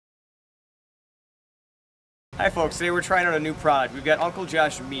Hi folks, today we're trying out a new product. We've got Uncle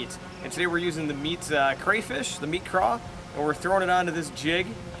Josh meat, and today we're using the meat crayfish, the meat craw, and we're throwing it onto this jig.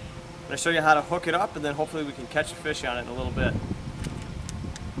 I'm going to show you how to hook it up, and then hopefully we can catch a fish on it in a little bit.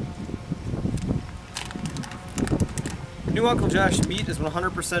 New Uncle Josh meat is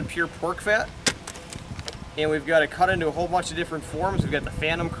 100% pure pork fat, and we've got it cut into a whole bunch of different forms. We've got the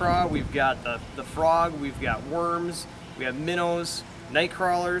phantom craw, we've got the frog, we've got worms, we have minnows, night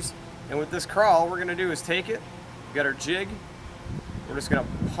crawlers. And with this craw, all we're going to do is take it, we've got our jig, we're just going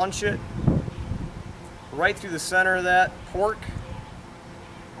to punch it right through the center of that pork,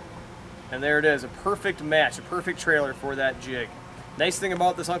 and there it is, a perfect match, a perfect trailer for that jig. Nice thing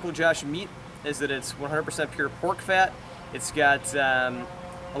about this Uncle Josh meat is that it's 100% pure pork fat. It's got a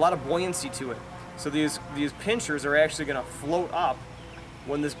lot of buoyancy to it. So these pinchers are actually going to float up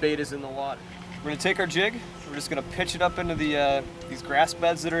when this bait is in the water. We're going to take our jig, we're just going to pitch it up into these grass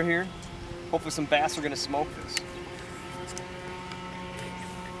beds that are here. Hopefully some bass are going to smoke this.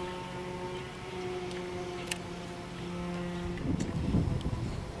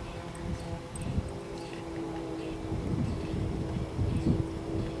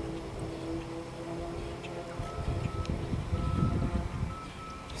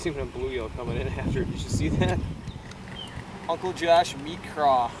 See a bluegill coming in after. Did you see that? Uncle Josh meat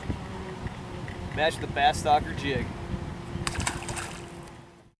craw. Match the bass stalker jig.